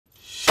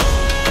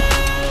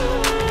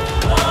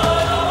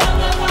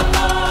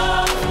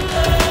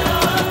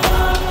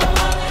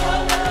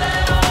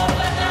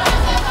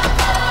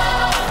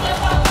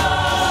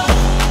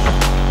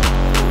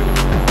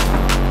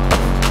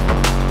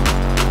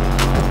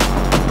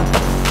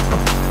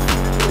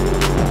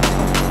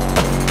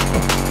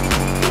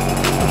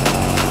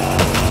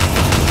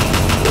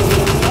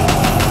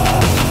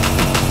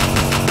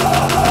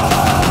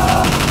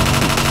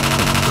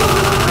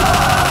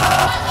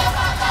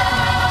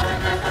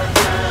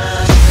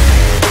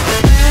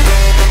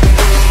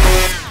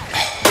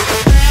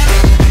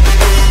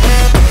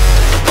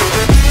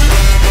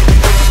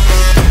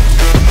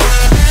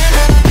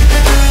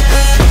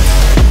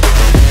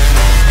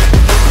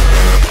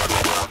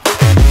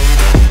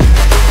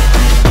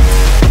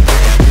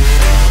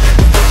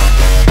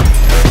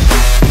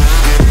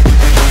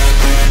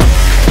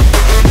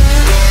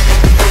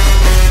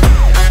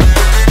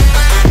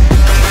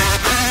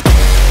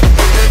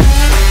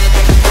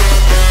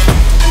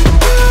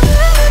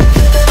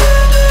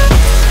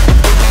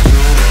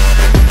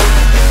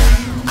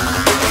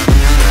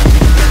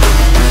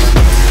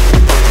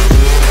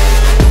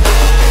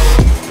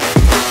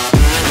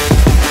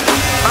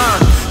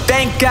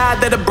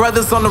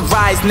brothers on the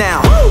rise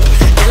now.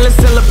 Endless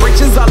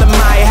celebrations all in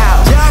my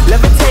house.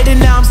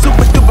 Levitating now, I'm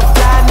super duper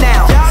fly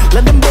now.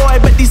 London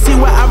boy, but DC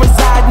where I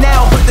reside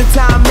now. Put the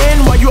time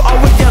in while you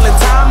always yelling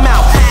time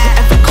out.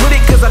 And for quit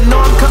it, cause I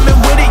know I'm coming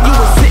with it. You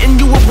were sitting,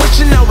 you were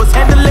wishing I was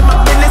handling my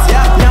business.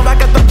 Now I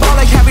got the ball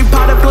like Harry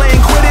Potter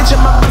playing Quidditch.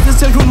 And my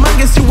business is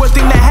humongous, you would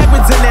think that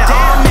happens in it.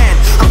 Damn man,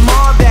 I'm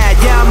all that,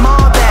 yeah I'm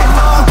all that.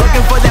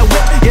 Working for that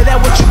whip, yeah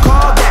that what you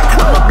call that.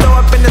 I'ma blow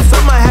up in the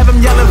summer, have him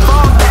yelling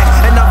fall back.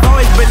 And I've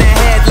always been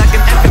ahead like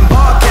an effing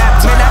ball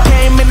cap. Man, I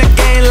came in the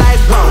game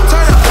like whoa.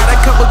 Got a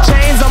couple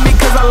chains on me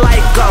cause I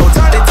like gold.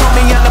 They told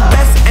me I'm the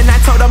best and I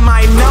told them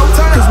I know.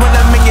 Cause when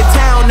I'm in your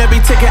town, every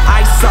ticket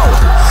I sold.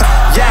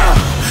 Yeah,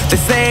 they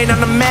saying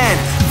I'm the man.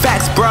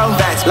 Facts bro,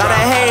 lot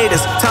of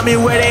haters, tell me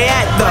where they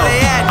at though.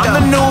 I'm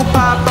the new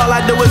pop, all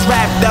I do is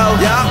rap though.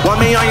 Want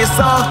me on your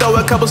song, throw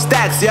a couple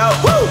stacks, yo.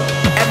 Woo!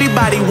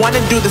 Everybody wanna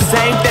do the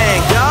same thing,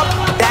 yup.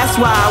 That's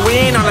why we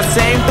ain't on the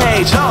same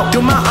page. Do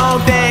my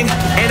own thing,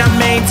 and I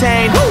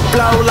maintain.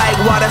 Flow like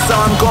water, so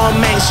I'm going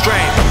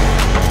mainstream.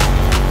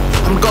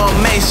 I'm going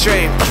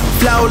mainstream.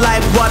 Flow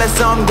like water,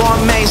 so I'm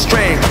going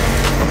mainstream.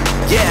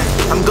 Yeah,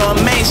 I'm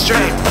going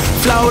mainstream.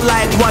 Flow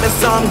like water,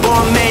 so I'm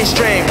going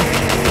mainstream.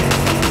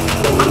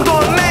 I'm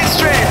going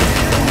mainstream.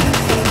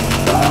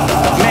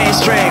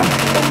 Mainstream.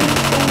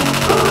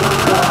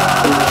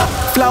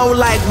 Flow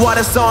like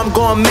water, so I'm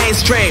going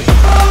mainstream.